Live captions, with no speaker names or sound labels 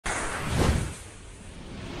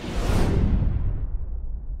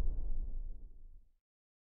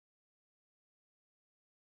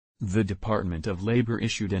The Department of Labor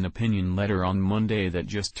issued an opinion letter on Monday that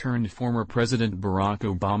just turned former President Barack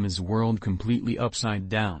Obama's world completely upside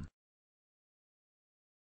down.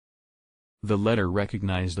 The letter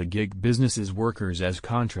recognized the gig business's workers as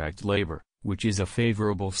contract labor, which is a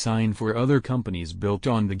favorable sign for other companies built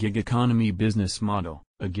on the gig economy business model.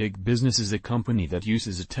 A gig business is a company that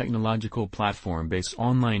uses a technological platform based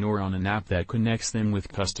online or on an app that connects them with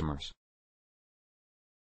customers.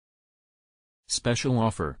 Special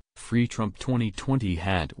offer, free Trump 2020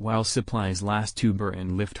 hat while supplies last. Uber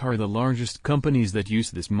and Lyft are the largest companies that use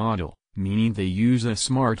this model, meaning they use a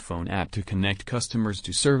smartphone app to connect customers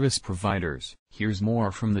to service providers. Here's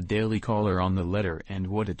more from the Daily Caller on the letter and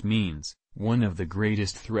what it means. One of the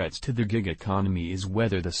greatest threats to the gig economy is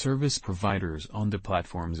whether the service providers on the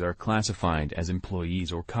platforms are classified as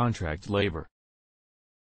employees or contract labor.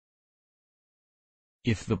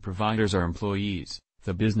 If the providers are employees,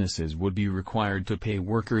 the businesses would be required to pay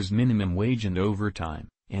workers minimum wage and overtime,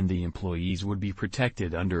 and the employees would be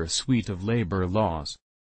protected under a suite of labor laws.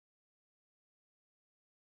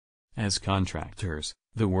 As contractors,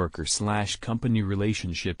 the worker-slash-company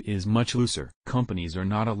relationship is much looser. Companies are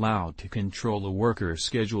not allowed to control a worker's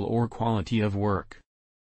schedule or quality of work.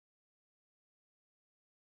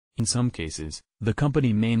 In some cases, the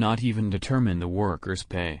company may not even determine the worker's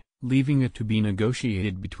pay, leaving it to be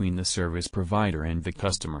negotiated between the service provider and the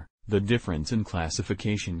customer. The difference in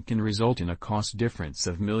classification can result in a cost difference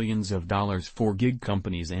of millions of dollars for gig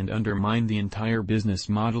companies and undermine the entire business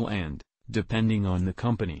model and, depending on the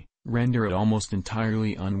company, render it almost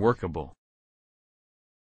entirely unworkable.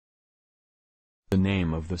 The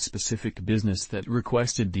name of the specific business that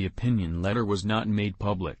requested the opinion letter was not made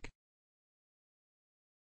public.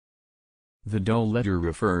 The Dole letter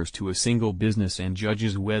refers to a single business and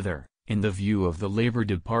judges whether, in the view of the Labor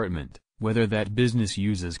Department, whether that business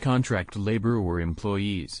uses contract labor or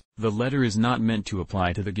employees. The letter is not meant to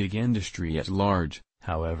apply to the gig industry at large.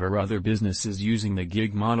 However, other businesses using the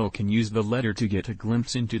gig model can use the letter to get a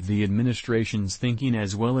glimpse into the administration's thinking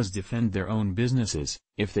as well as defend their own businesses,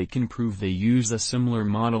 if they can prove they use a similar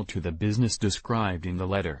model to the business described in the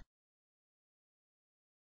letter.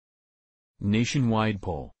 Nationwide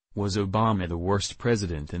poll: was Obama the worst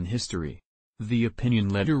president in history? The opinion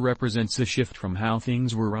letter represents a shift from how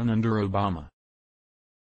things were run under Obama.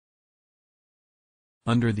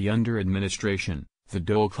 Under the administration, the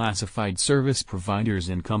Dole classified service providers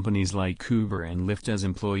and companies like Uber and Lyft as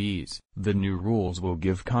employees. The new rules will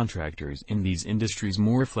give contractors in these industries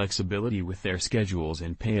more flexibility with their schedules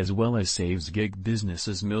and pay as well as saves gig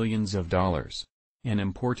businesses millions of dollars. An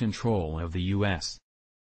important role of the U.S.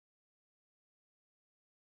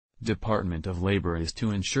 Department of Labor is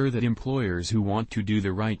to ensure that employers who want to do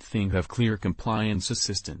the right thing have clear compliance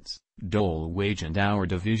assistance, Dole Wage and Hour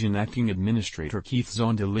Division Acting Administrator Keith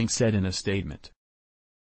Zonderling said in a statement.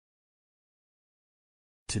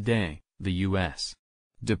 Today, the U.S.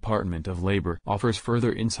 Department of Labor offers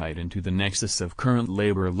further insight into the nexus of current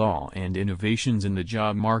labor law and innovations in the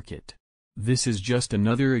job market. This is just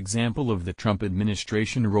another example of the Trump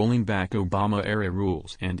administration rolling back Obama-era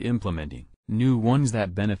rules and implementing new ones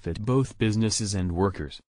that benefit both businesses and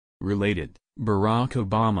workers. Related, Barack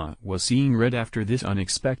Obama was seeing red after this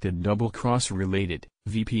unexpected double-cross. Related,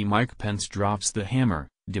 VP Mike Pence drops the hammer,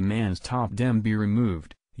 demands top Dem be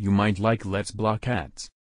removed. You might like let's block ads.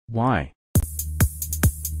 Why?